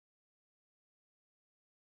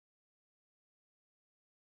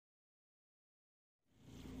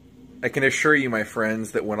I can assure you, my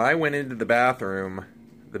friends, that when I went into the bathroom,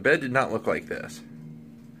 the bed did not look like this.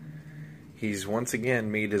 He's once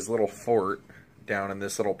again made his little fort down in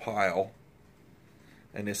this little pile.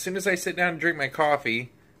 And as soon as I sit down and drink my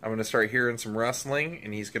coffee, I'm going to start hearing some rustling,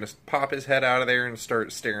 and he's going to pop his head out of there and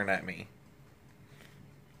start staring at me.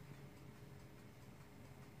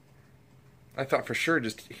 I thought for sure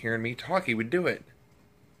just hearing me talk, he would do it.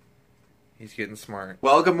 He's getting smart.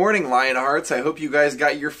 Well, good morning, Lionhearts. I hope you guys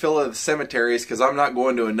got your fill of the cemeteries, because I'm not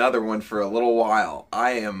going to another one for a little while.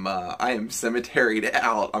 I am cemeteried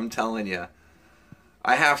out, I'm telling you.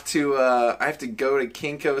 I have to go to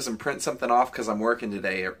Kinko's and print something off because I'm working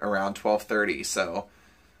today around 12:30. So,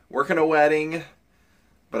 working a wedding,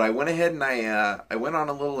 but I went ahead and I went on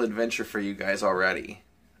a little adventure for you guys already.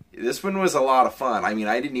 This one was a lot of fun. I mean,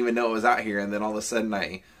 I didn't even know it was out here, and then all of a sudden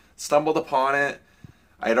I stumbled upon it.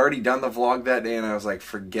 I had already done the vlog that day, and I was like,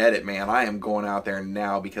 forget it, man. I am going out there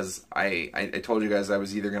now, because I told you guys I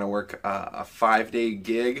was either going to work a 5-day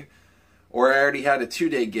gig, or I already had a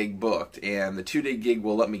 2-day gig booked, and the 2-day gig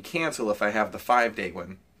will let me cancel if I have the 5-day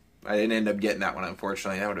one. I didn't end up getting that one,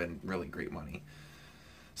 unfortunately. That would have been really great money.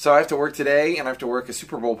 So I have to work today, and I have to work a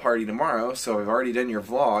Super Bowl party tomorrow, so I've already done your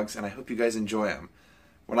vlogs, and I hope you guys enjoy them.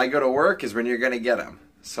 When I go to work is when you're going to get them.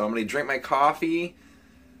 So I'm going to drink my coffee,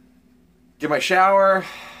 get my shower,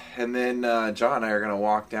 and then John and I are going to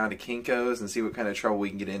walk down to Kinko's and see what kind of trouble we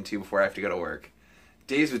can get into before I have to go to work.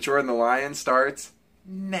 Daze with Jordan the Lion starts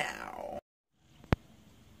now.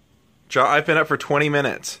 John, I've been up for 20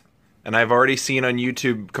 minutes, and I've already seen on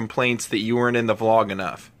YouTube complaints that you weren't in the vlog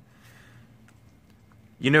enough.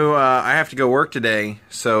 You know, I have to go work today,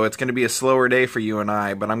 so it's going to be a slower day for you and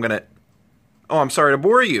I, but I'm going to... Oh, I'm sorry to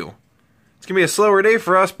bore you. It's going to be a slower day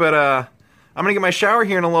for us, but I'm going to get my shower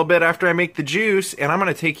here in a little bit after I make the juice, and I'm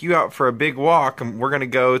going to take you out for a big walk, and we're going to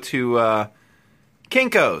go to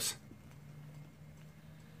Kinko's.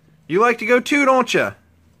 You like to go too, don't you?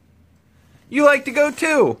 You like to go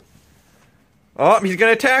too. Oh, he's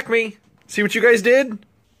going to attack me. See what you guys did?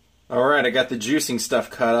 Alright, I got the juicing stuff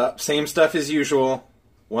cut up. Same stuff as usual.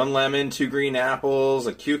 1 lemon, 2 green apples,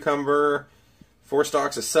 a cucumber, 4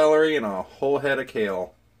 stalks of celery, and a whole head of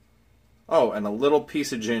kale. Oh, and a little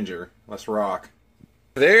piece of ginger. Let's rock.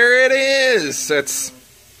 There it is! That's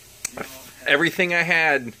everything I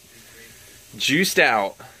had juiced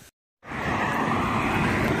out.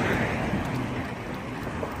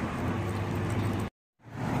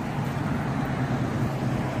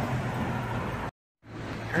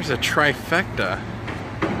 There's a trifecta.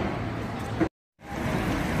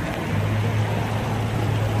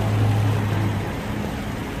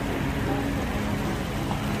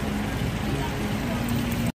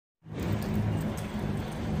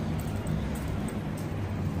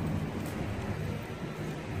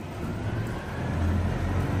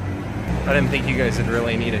 I didn't think you guys would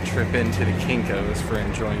really need a trip into the Kinko's for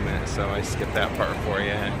enjoyment, so I skipped that part for you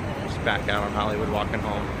and just back out on Hollywood walking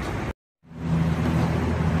home.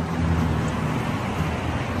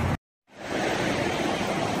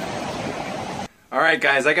 Alright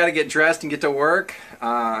guys, I gotta get dressed and get to work.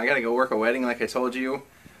 I gotta go work a wedding like I told you,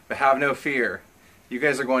 but have no fear. You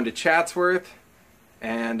guys are going to Chatsworth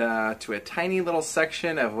and to a tiny little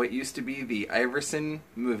section of what used to be the Iverson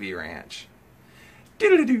Movie Ranch.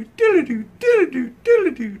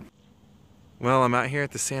 Well, I'm out here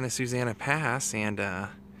at the Santa Susana Pass, and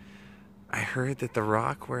I heard that the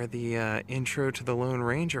rock where the intro to the Lone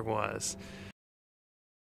Ranger was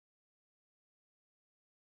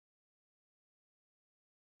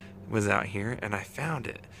out here, and I found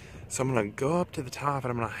it. So I'm going to go up to the top, and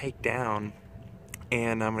I'm going to hike down,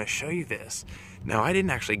 and I'm going to show you this. Now, I didn't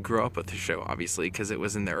actually grow up with the show, obviously, because it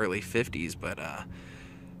was in the early 50s, but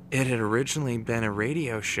it had originally been a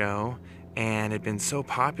radio show, and had been so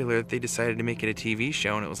popular that they decided to make it a TV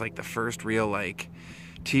show, and it was like the first real like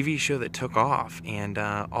TV show that took off, and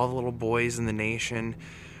all the little boys in the nation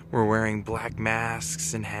were wearing black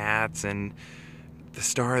masks and hats, and the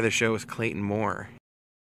star of the show was Clayton Moore.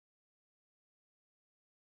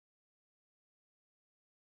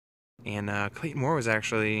 And Clayton Moore was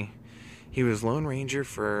actually, he was Lone Ranger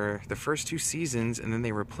for the first 2 seasons, and then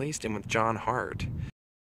they replaced him with John Hart.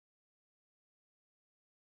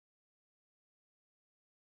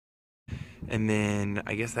 And then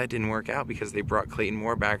I guess that didn't work out because they brought Clayton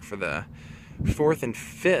Moore back for the 4th and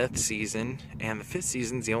 5th season, and the 5th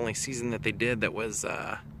season's the only season that they did that was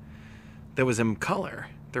in color.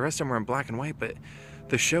 The rest of them were in black and white, but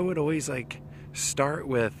the show would always like start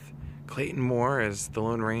with Clayton Moore as the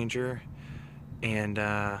Lone Ranger and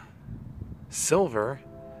Silver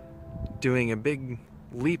doing a big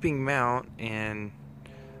leaping mount and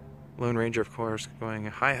Lone Ranger, of course, going,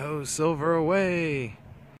 "Hi-ho, Silver, away!"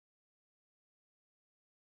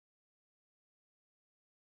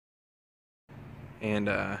 And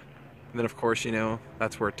then, of course, you know,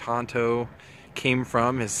 that's where Tonto came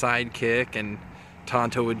from, his sidekick, and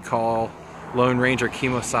Tonto would call Lone Ranger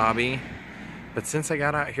Kimosabi. But since I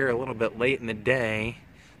got out here a little bit late in the day,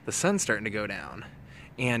 the sun's starting to go down.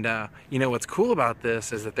 And you know, what's cool about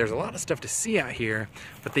this is that there's a lot of stuff to see out here,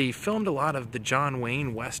 but they filmed a lot of the John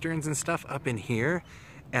Wayne Westerns and stuff up in here.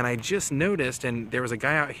 And I just noticed, and there was a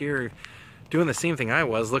guy out here doing the same thing I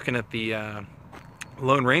was, looking at the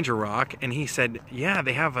Lone Ranger Rock, and he said, yeah,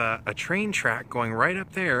 they have a train track going right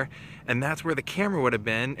up there, and that's where the camera would have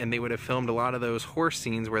been, and they would have filmed a lot of those horse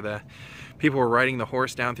scenes where the people were riding the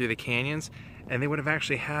horse down through the canyons, and they would have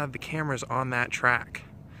actually had the cameras on that track.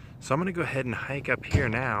 So I'm gonna go ahead and hike up here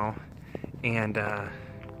now and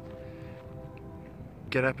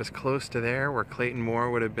get up as close to there where Clayton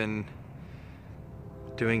Moore would have been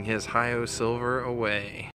doing his Hi-Ho Silver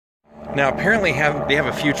away. Now apparently they have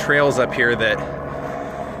a few trails up here that,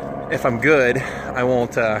 if I'm good, I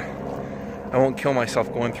won't kill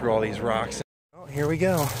myself going through all these rocks. Oh, here we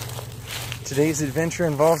go. Today's adventure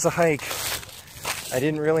involves a hike. I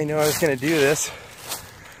didn't really know I was going to do this,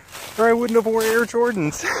 or I wouldn't have worn Air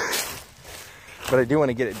Jordans. But I do want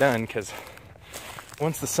to get it done, because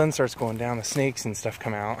once the sun starts going down, the snakes and stuff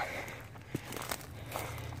come out.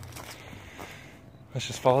 Let's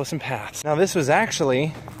just follow some paths. Now this was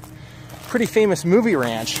actually a pretty famous movie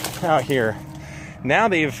ranch out here. Now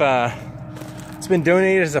it's been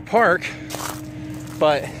donated as a park,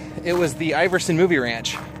 but it was the Iverson Movie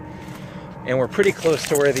Ranch. And we're pretty close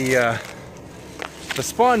to where the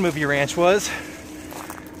Spawn Movie Ranch was,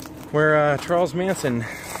 where Charles Manson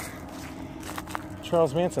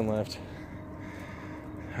lived.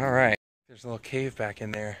 All right, there's a little cave back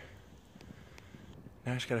in there.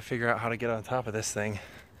 Now I just gotta figure out how to get on top of this thing.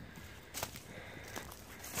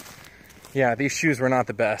 Yeah, these shoes were not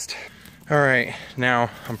the best. All right, now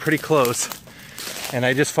I'm pretty close, and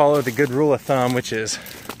I just followed the good rule of thumb, which is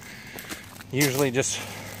usually just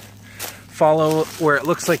follow where it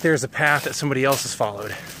looks like there's a path that somebody else has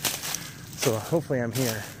followed. So hopefully I'm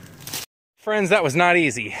here. Friends, that was not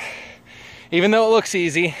easy. Even though it looks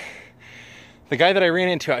easy, the guy that I ran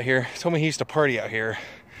into out here told me he used to party out here.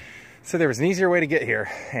 So there was an easier way to get here,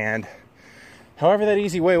 and however that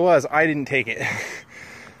easy way was, I didn't take it.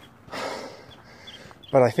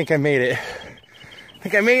 But I think I made it. I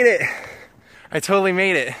think I made it. I totally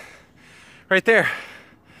made it. Right there.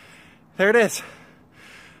 There it is.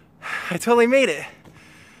 I totally made it.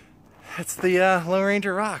 That's the Lone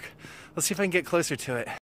Ranger Rock. Let's see if I can get closer to it.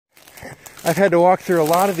 I've had to walk through a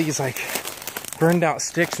lot of these like burned out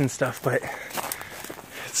sticks and stuff, but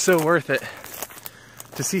it's so worth it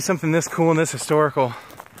to see something this cool and this historical.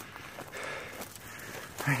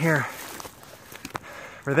 Right here.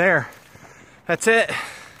 We're there. That's it.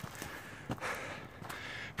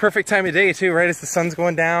 Perfect time of day too, right as the sun's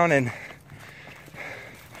going down, and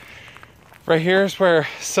right here is where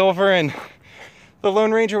Silver and the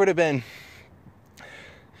Lone Ranger would have been.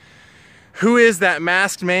 Who is that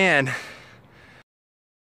masked man?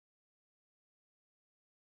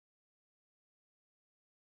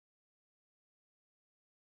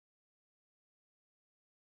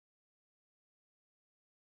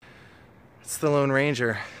 It's the Lone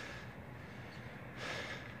Ranger.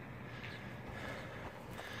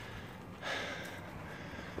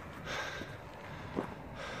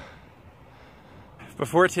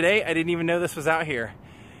 Before today, I didn't even know this was out here.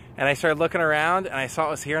 And I started looking around and I saw it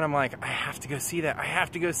was here, and I'm like, I have to go see that. I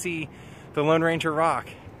have to go see the Lone Ranger Rock.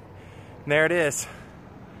 And there it is.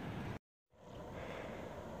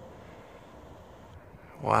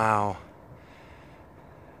 Wow.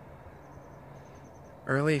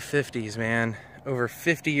 Early 50s, man. Over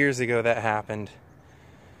 50 years ago that happened.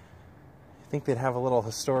 I think they'd have a little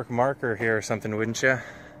historic marker here or something, wouldn't you?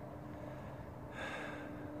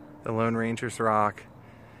 The Lone Ranger's Rock.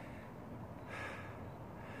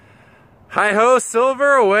 Hi-ho,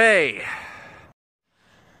 Silver, away!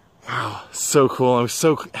 Wow, so cool. I'm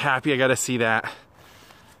so happy I got to see that.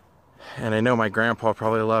 And I know my grandpa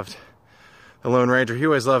probably loved the Lone Ranger. He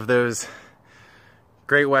always loved those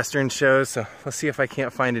great Western shows, so let's see if I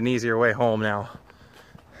can't find an easier way home now.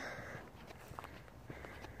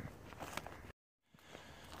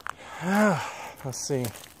 Let's see.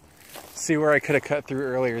 See where I could have cut through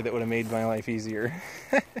earlier that would have made my life easier.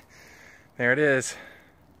 There it is.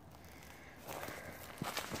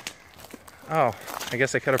 Oh, I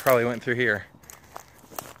guess I could have probably went through here.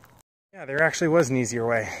 Yeah, there actually was an easier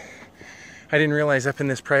way. I didn't realize up in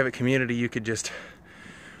this private community you could just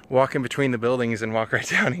walk in between the buildings and walk right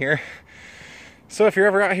down here. So if you're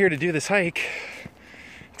ever out here to do this hike,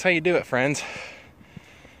 that's how you do it, friends.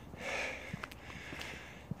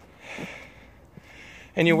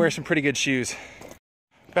 And you wear some pretty good shoes.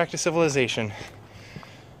 Back to civilization.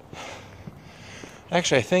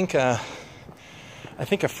 Actually, I think a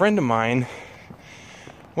friend of mine,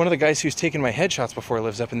 one of the guys who's taken my headshots before,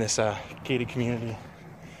 lives up in this gated community.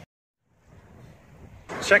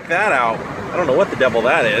 Check that out. I don't know what the devil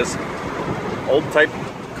that is. Old type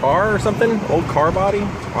car or something? Old car body?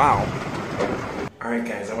 Wow. Alright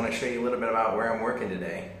guys, I want to show you a little bit about where I'm working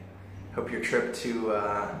today. Hope your trip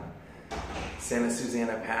to Santa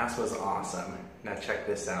Susana Pass was awesome. Now check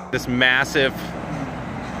this out. This massive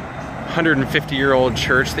 150-year-old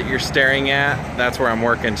church that you're staring at, that's where I'm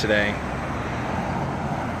working today.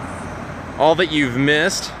 All that you've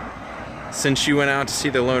missed since you went out to see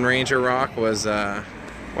the Lone Ranger Rock was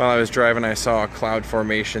while I was driving I saw a cloud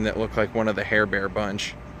formation that looked like one of the Hair Bear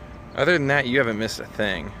bunch. Other than that, you haven't missed a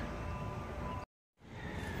thing.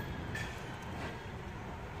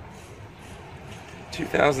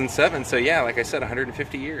 (2007), so yeah, like I said,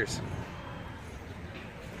 150 years.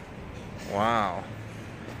 Wow.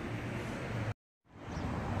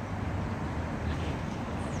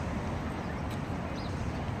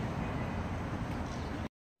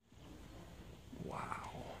 Wow.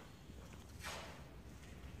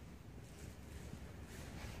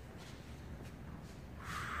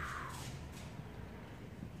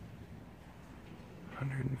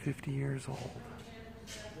 (150 years old).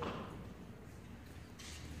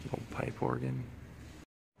 Old pipe organ.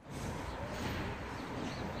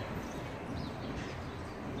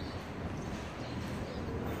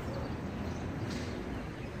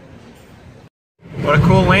 What a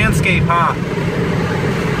cool landscape, huh?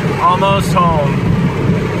 Almost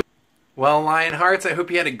home. Well, Lionhearts, I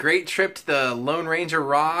hope you had a great trip to the Lone Ranger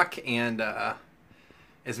Rock, and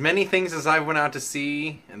as many things as I've went out to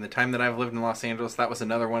see in the time that I've lived in Los Angeles, that was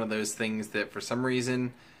another one of those things that for some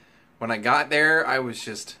reason, when I got there, I was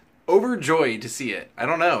just overjoyed to see it. I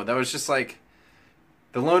don't know, that was just like,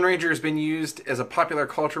 the Lone Ranger has been used as a popular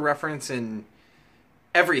culture reference in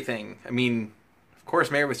everything. I mean, of course,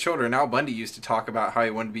 Married with Children, Al Bundy used to talk about how he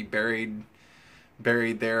wanted to be buried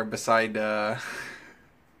there beside the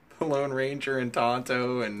Lone Ranger and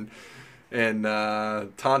Tonto and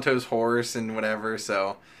Tonto's horse and whatever.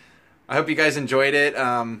 So I hope you guys enjoyed it.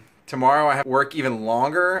 Tomorrow I have to work even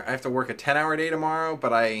longer. I have to work a 10-hour day tomorrow,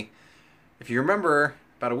 but if you remember,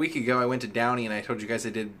 about a week ago I went to Downey and I told you guys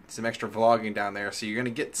I did some extra vlogging down there, so you're going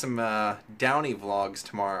to get some Downey vlogs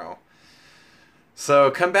tomorrow.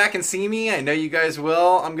 So come back and see me. I know you guys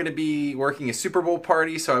will. I'm going to be working a Super Bowl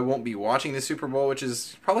party, so I won't be watching the Super Bowl, which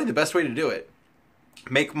is probably the best way to do it.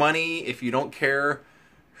 Make money if you don't care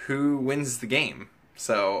who wins the game.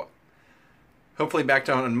 So hopefully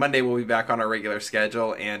on Monday we'll be back on our regular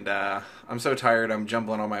schedule, and I'm so tired I'm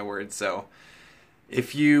jumbling all my words. So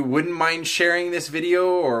if you wouldn't mind sharing this video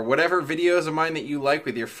or whatever videos of mine that you like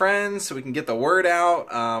with your friends so we can get the word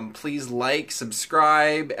out, please like,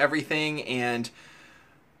 subscribe, everything. And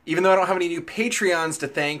even though I don't have any new Patreons to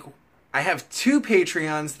thank, I have 2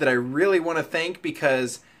 Patreons that I really want to thank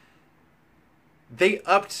because they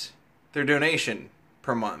upped their donation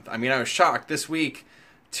per month. I mean, I was shocked. This week,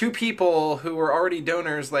 2 people who were already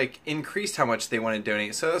donors increased how much they want to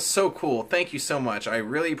donate. So that's so cool. Thank you so much. I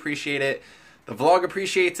really appreciate it. The vlog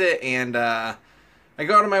appreciates it, and I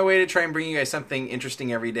go out of my way to try and bring you guys something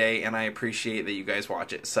interesting every day, and I appreciate that you guys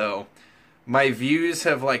watch it. So my views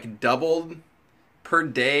have doubled per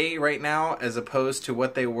day right now as opposed to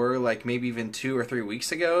what they were maybe even 2 or 3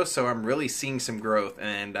 weeks ago. So I'm really seeing some growth,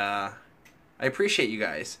 and I appreciate you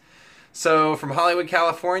guys. So from Hollywood,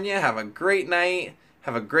 California, have a great night,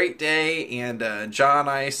 have a great day, and John and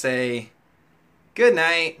I say good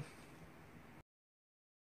night.